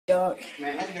Man,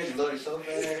 how you guys loaded so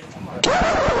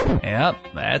fast? Yep,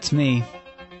 that's me.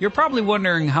 You're probably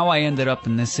wondering how I ended up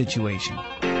in this situation.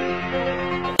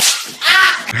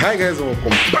 Hi guys and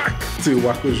welcome back to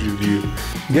Wako's Review.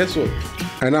 Guess what?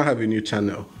 I now have a new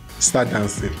channel. Start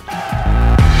dancing.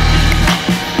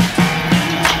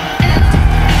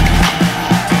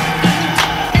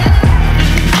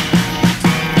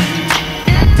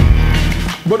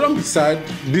 But don't be sad,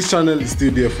 this channel is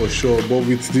still there for sure, but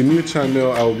with the new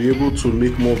channel I'll be able to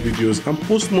make more videos and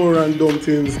post more random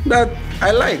things that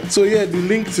I like. So yeah, the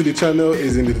link to the channel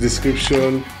is in the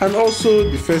description, and also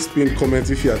the first pinned comment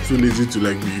if you are too lazy to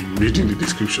like be reading the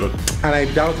description. And I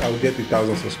doubt I'll get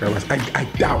 1,000 subscribers. I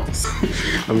doubt.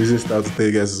 I'm using style to tell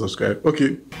you guys to subscribe.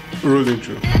 Okay, rolling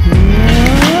through.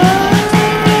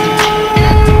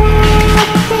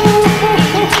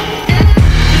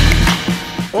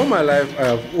 All my life, I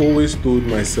have always told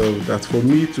myself that for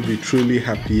me to be truly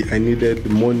happy, I needed the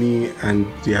money and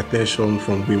the attention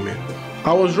from women.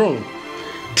 I was wrong.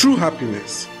 True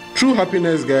happiness,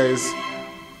 guys,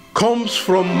 comes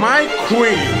from my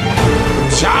queen,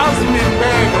 Jasmine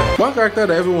Beg. One character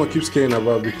that everyone keeps caring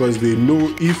about because they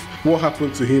know if what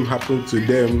happened to him happened to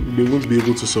them, they won't be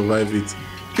able to survive it.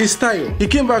 It's Tayo. He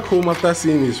came back home after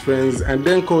seeing his friends and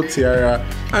then called Tiara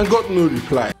and got no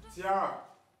reply.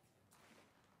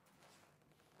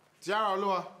 Tiara,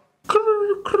 Loa.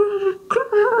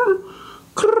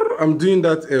 I'm doing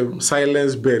that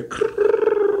silence bed.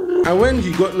 And when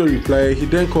he got no reply, he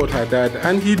then called her dad,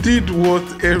 and he did what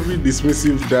every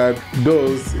dismissive dad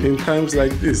does in times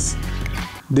like this.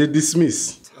 They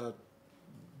dismiss.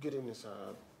 Good evening, sir.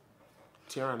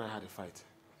 Tiara and I had a fight,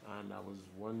 and I was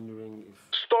wondering if...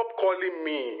 Stop calling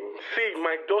me. See,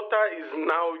 my daughter is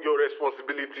now your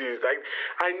responsibility.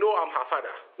 I know I'm her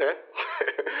father, eh?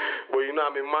 But you know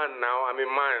I'm a man now. I'm a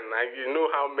man. You know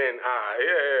how men are.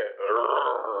 Yeah.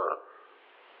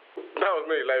 That was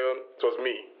me, Lion. It was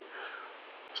me.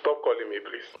 Stop calling me,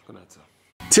 please. Good night, sir.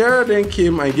 Tiara then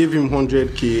came and gave him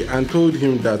 100k and told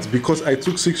him that because I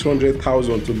took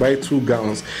 600,000 to buy 2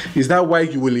 gowns, is that why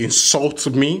you will insult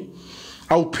me?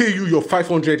 I'll pay you your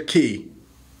 500k.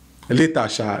 Later,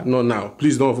 Sha, not now.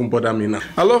 Please don't even bother me now.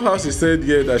 I love how she said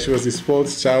here that she was a spoiled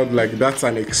child, like that's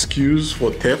an excuse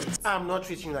for theft. I'm not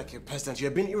treating you like a peasant.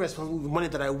 You're being irresponsible with money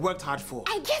that I worked hard for.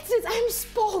 I get it, I'm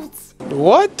spoiled.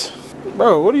 What?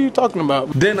 Bro, what are you talking about?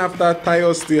 Then after,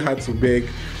 Tayo still had to beg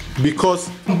because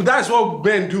that's what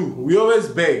men do. We always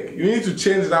beg. You need to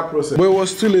change that process. But it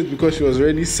was too late because she was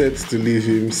already set to leave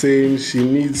him, saying she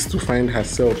needs to find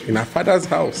herself in her father's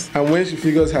house. And when she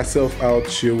figures herself out,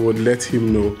 she would let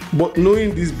him know. But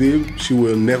knowing this babe, she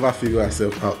will never figure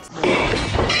herself out.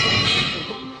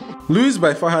 Louis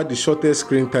by far had the shortest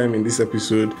screen time in this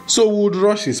episode, so we would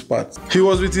rush his part. He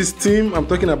was with his team. I'm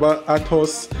talking about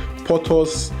Athos,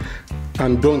 Porthos,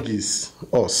 and Dongis.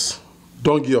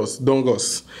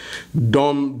 Dongos.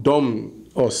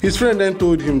 His friend then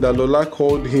told him that Lola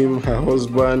called him her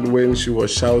husband when she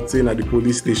was shouting at the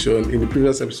police station in the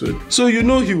previous episode. So you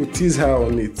know he would tease her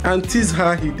on it. And tease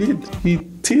her he did. He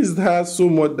teased her so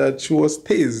much that she was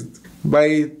tased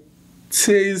by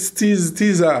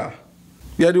teaser.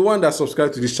 You're the one that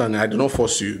subscribed to this channel. I do not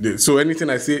force you. So anything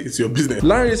I say, it's your business.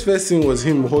 Larry's first scene was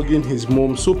him hugging his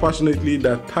mom so passionately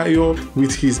that Tayo,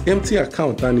 with his empty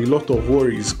account and a lot of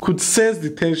worries, could sense the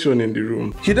tension in the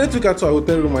room. He then took her to a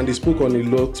hotel room and they spoke on a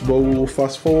lot, but we will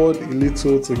fast forward a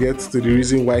little to get to the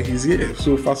reason why he's here.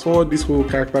 So fast forward this whole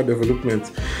character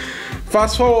development.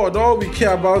 Fast forward, all we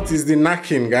care about is the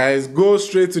knacking, guys. Go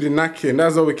straight to the knacking.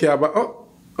 That's all we care about.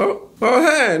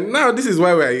 Hey, now this is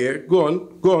why we're here. Go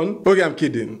on. Okay, I'm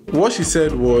kidding. What she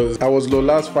said was, I was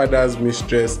Lola's father's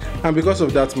mistress, and because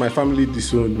of that, my family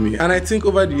disowned me. And I think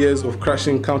over the years of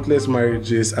crashing countless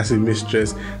marriages as a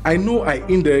mistress, I know I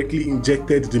indirectly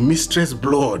injected the mistress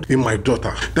blood in my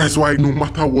daughter. That's why no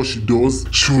matter what she does,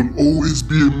 she will always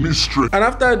be a mistress. And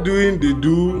after doing the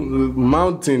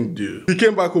Mountain Dew, he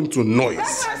came back home to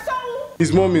noise.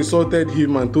 His mom insulted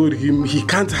him and told him he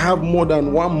can't have more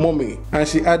than one mommy. And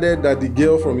she added that the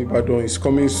girl from Ibadan is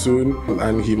coming soon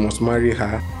and he must marry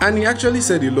her. And he actually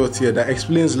said a lot here that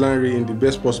explains Larry in the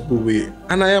best possible way.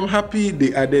 And I am happy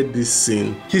they added this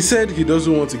scene. He said he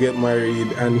doesn't want to get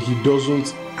married and he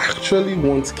doesn't actually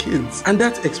want kids. And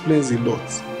that explains a lot.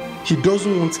 He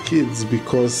doesn't want kids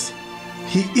because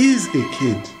he is a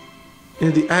kid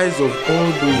in the eyes of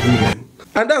all those women.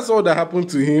 And that's all that happened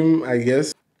to him, I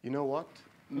guess. You know what?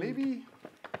 Maybe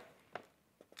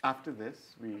after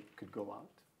this, we could go out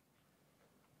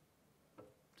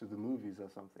to the movies or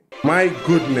something. My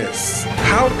goodness,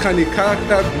 how can a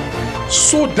character be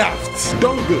so daft?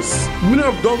 Dongus, winner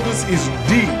of Dongus is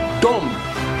D, dumb,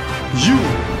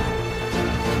 you.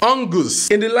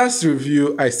 Angus. In the last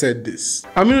review, I said this.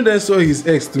 Aminu then saw his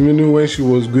ex Tuminu when she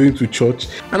was going to church,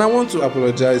 and I want to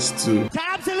apologize to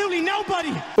absolutely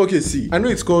nobody. Okay, see, I know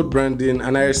it's called branding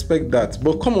and I respect that,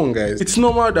 but come on guys, it's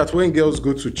normal that when girls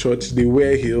go to church, they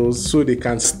wear heels so they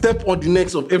can step on the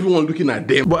necks of everyone looking at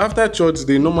them. But after church,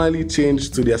 they normally change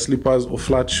to their slippers or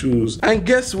flat shoes. And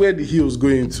guess where the heels go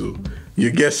into? You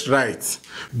guessed right.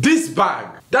 This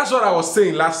bag. That's what I was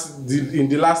saying in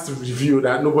the last review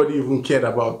that nobody even cared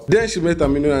about. Then she met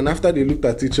Aminu, and after they looked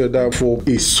at each other for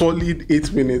a solid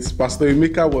 8 minutes, Pastor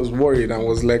Emeka was worried and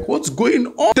was like, what's going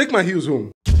on? Take my heels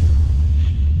home.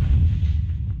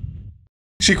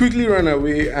 She quickly ran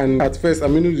away, and at first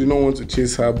Aminu did not want to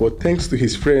chase her, but thanks to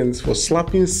his friends for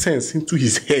slapping sense into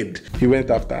his head, he went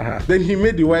after her. Then he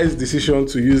made the wise decision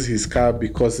to use his car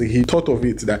because he thought of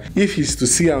it that if he's to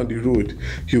see her on the road,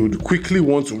 he would quickly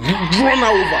want to run her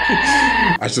over.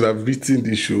 I should have written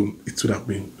this show. It would have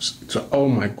been, oh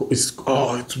my god,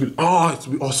 it would be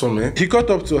awesome, man. He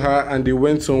caught up to her and they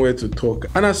went somewhere to talk.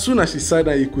 And as soon as she sat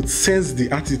down, he could sense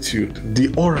the attitude,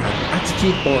 the aura, the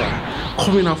attitude aura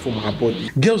coming out from her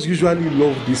body. Girls usually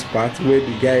love this part where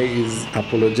the guy is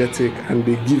apologetic and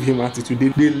they give him attitude.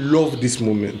 They love this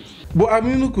moment. But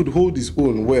Aminu could hold his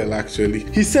own well, actually.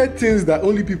 He said things that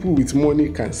only people with money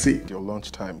can say. Your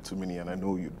lunchtime too many, and I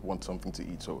know you'd want something to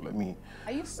eat, so let me...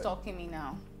 Are you stalking me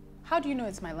now? How do you know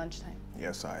it's my lunchtime?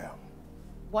 Yes, I am.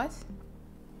 What?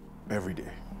 Every day.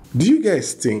 Do you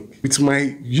guys think with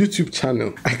my YouTube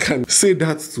channel, I can say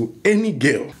that to any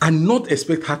girl and not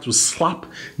expect her to slap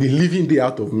the living day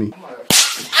out of me?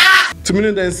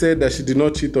 Tuminu then said that she did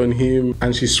not cheat on him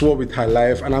and she swore with her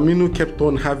life, and Aminu kept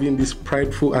on having this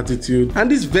prideful attitude,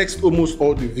 and this vexed almost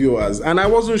all the viewers, and I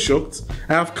wasn't shocked.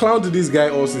 I have clowned this guy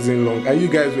all season long and you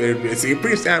guys were saying,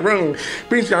 Prince, you're wrong,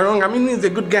 Prince, you're wrong, Aminu is a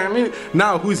good guy.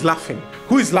 Now who is laughing?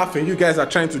 Who is laughing? You guys are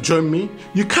trying to join me?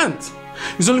 You can't.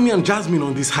 It's only me and Jasmine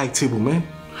on this high table, man.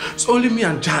 It's only me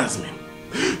and Jasmine.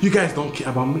 You guys don't care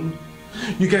about me.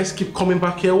 You guys keep coming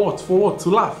back here, what? For what? To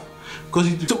laugh? Because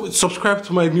you subscribe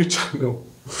to my new channel.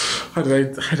 How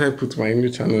did I put my new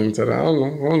channel into that? I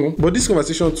don't know. But this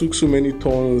conversation took so many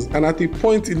turns, and at a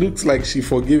point it looked like she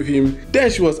forgave him.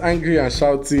 Then she was angry and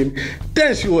shouting.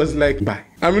 Then she was like, bye.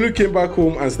 Aminu came back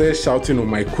home and started shouting on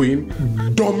my queen.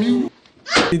 Dummy.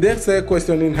 He then started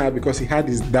questioning her because he had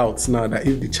his doubts now that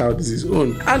if the child is his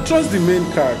own. And trust the main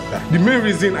character, the main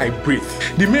reason I breathe,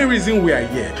 the main reason we are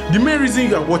here, the main reason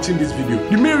you are watching this video,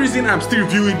 the main reason I'm still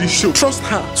viewing this show. Trust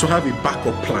her to have a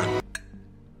backup plan.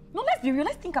 No, let's be real,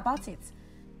 let's think about it.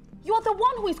 You are the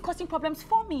one who is causing problems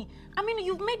for me. I mean,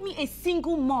 you've made me a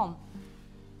single mom.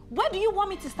 Where do you want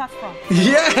me to start from?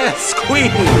 Yes,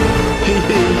 queen!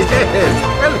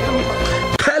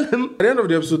 Yes! Tell him. At the end of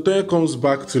the episode, Toyin comes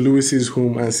back to Lewis's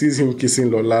home and sees him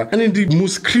kissing Lola, and in the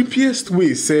most creepiest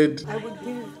way said, I would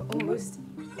give almost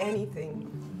anything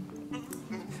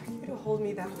for you to hold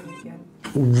me that way again.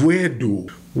 Weirdo.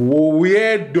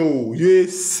 You're a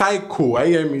psycho. I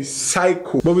am a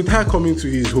psycho. But with her coming to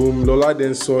his home, Lola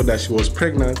then saw that she was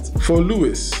pregnant for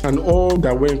Lewis, and all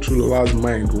that went through Lola's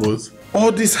mind was, all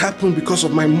this happened because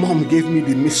of my mom gave me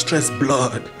the mistress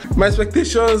blood. My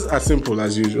expectations are simple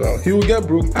as usual. He will get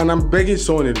broke, and I'm begging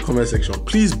someone in the comment section,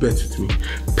 please bet with me.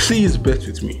 Please bet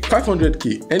with me.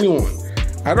 500k, anyone.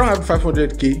 I don't have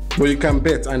 500k, but you can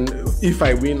bet, and if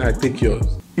I win, I take yours.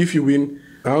 If you win,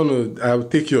 I don't know, I'll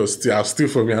take yours, I'll steal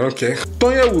from you, I don't care.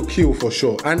 Toyin will kill for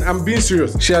sure, and I'm being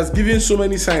serious. She has given so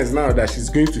many signs now that she's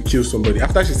going to kill somebody.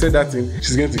 After she said that thing,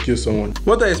 she's going to kill someone.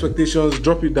 What are your expectations?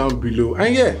 Drop it down below.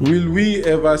 And yeah, will we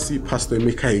ever see Pastor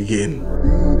Emeka again?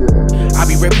 I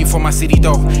be repping for my city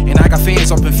though, and I got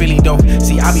fans up in Philly though.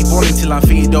 See, I be balling till I'm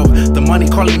feed though. The money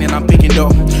calling and I'm picking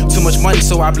though. Too much money,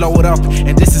 so I blow it up,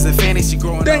 and this is a fantasy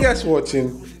growing up. Thank you guys for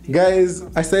watching. Guys,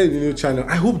 I started a new channel.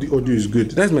 I hope the audio is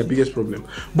good. That's my biggest problem.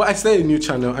 But I started a new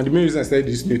channel, and the main reason I started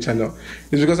this new channel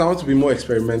is because I want to be more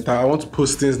experimental. I want to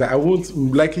post things that I won't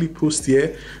likely post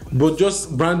here, but just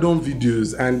random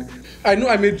videos. And I know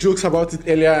I made jokes about it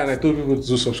earlier and I told people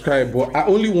to subscribe, but I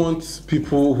only want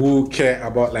people who care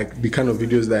about like the kind of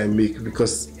videos that I make,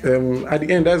 because at the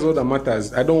end, that's all that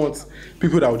matters. I don't want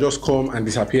people that will just come and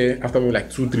disappear after maybe like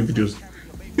 2-3 videos.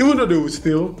 Even though they will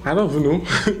still, I don't even know.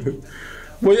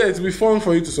 But yeah, it'll be fun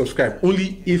for you to subscribe,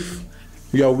 only if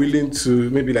you are willing to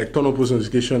maybe like turn on post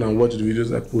notification and watch the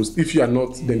videos I post. If you are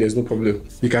not, then there's no problem.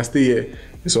 You can stay here,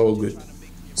 it's all good.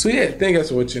 So yeah, thank you guys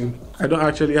for watching. I don't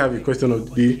actually have a question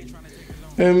of the day.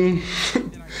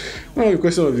 Not a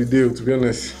question of the day, to be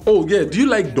honest. Oh yeah, do you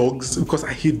like dogs? Because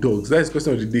I hate dogs. That is the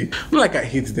question of the day. Not like I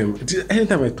hate them.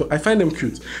 Anytime I find them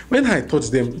cute. When I touch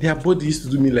them, their body used to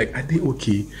do me like, are they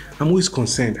okay? I'm always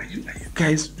concerned. Are you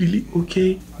guys really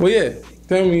okay? Well, yeah.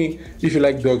 Tell me if you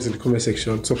like dogs in the comment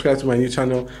section. Subscribe to my new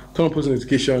channel. Turn on post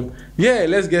notification. Yeah,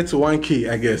 let's get to 1K,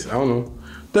 I guess. I don't know.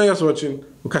 Thank you guys for watching.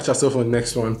 We'll catch ourselves on the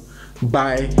next one.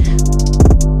 Bye.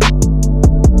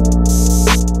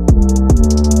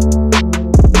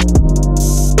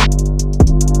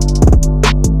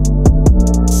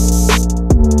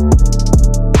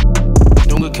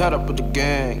 Caught up with the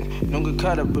gang, don't get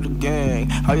caught up with the gang.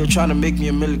 How you trying to make me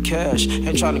 $1 million cash?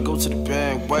 Ain't trying to go to the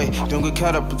bank, wait. Don't get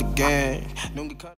caught up with the gang. Don't get caught